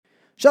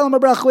Shalom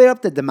Abrach, we're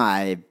up to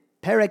Demai,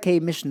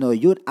 Parak Mishnah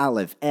Yud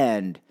Aleph,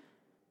 and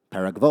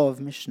Parak Vov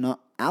Mishnah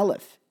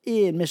Aleph.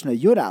 In Mishnah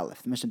Yud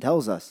Aleph, the Mishnah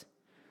tells us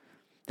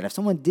that if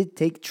someone did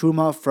take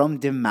Truma from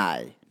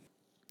Demai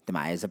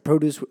is a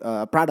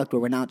product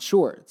where we're not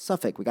sure. It's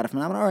suffix. We got it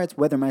from Amaretz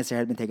whether Meiser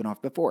had been taken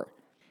off before.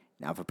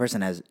 Now, if a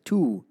person has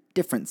two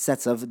different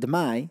sets of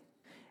Demai,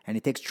 and he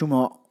takes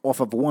Truma off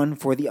of one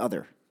for the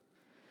other,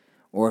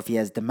 or if he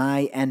has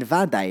Demai and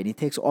Vadai, and he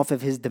takes off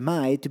of his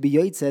Demai to be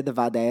Yoitze the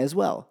Vadai as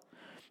well.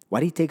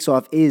 What he takes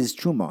off is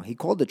Truma. He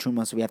called it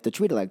Truma, so we have to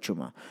treat it like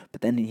Truma.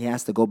 But then he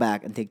has to go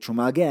back and take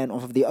Truma again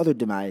off of the other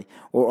Demai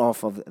or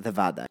off of the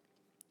Vadai.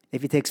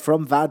 If he takes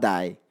from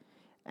Vadai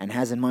and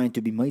has in mind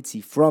to be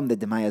Moitzi from the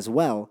Demai as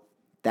well,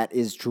 that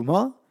is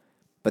Truma,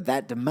 but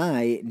that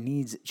Demai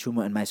needs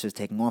Truma and Meiser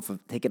taken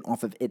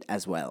off of it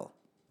as well.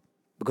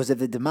 Because if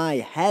the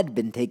Demai had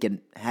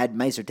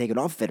Meiser taken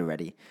off of it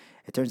already,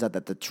 it turns out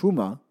that the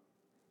Truma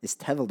is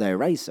Tevel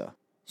Da'iraisa,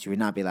 so you would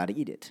not be allowed to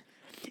eat it.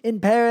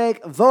 In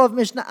Perek Vov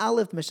Mishnah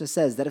Aleph, Mishnah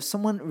says that if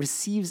someone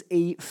receives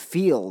a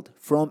field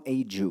from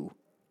a Jew,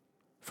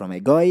 from a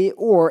Goy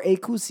or a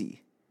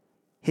Kusi,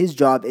 his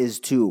job is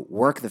to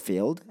work the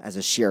field as a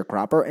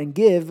sharecropper and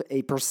give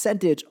a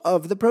percentage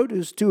of the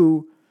produce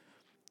to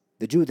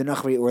the Jew, the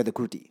Nachri, or the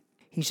Kuti.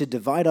 He should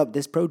divide up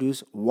this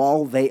produce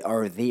while they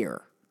are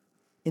there,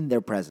 in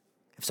their presence.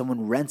 If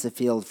someone rents a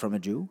field from a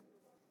Jew,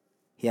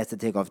 he has to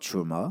take off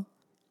Truma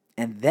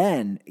and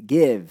then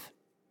give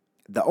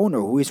the owner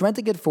who he's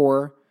renting it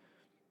for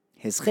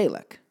his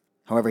chelek.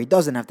 However, he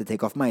doesn't have to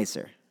take off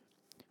Meiser.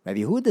 Rabbi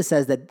Yehuda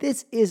says that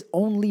this is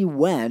only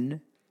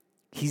when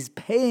he's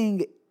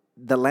paying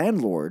the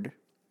landlord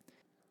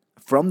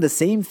from the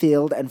same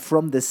field and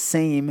from the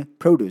same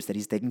produce that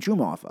he's taking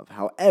Truma off of.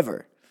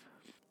 However,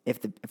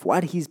 if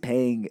what he's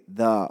paying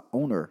the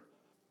owner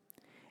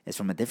is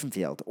from a different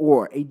field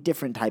or a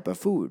different type of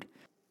food,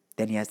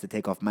 then he has to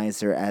take off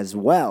Meiser as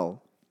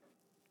well,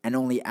 and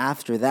only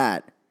after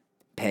that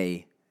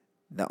pay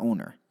the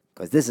owner,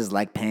 because this is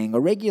like paying a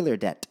regular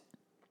debt.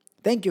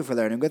 Thank you for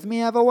learning with me.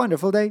 Have a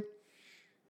wonderful day.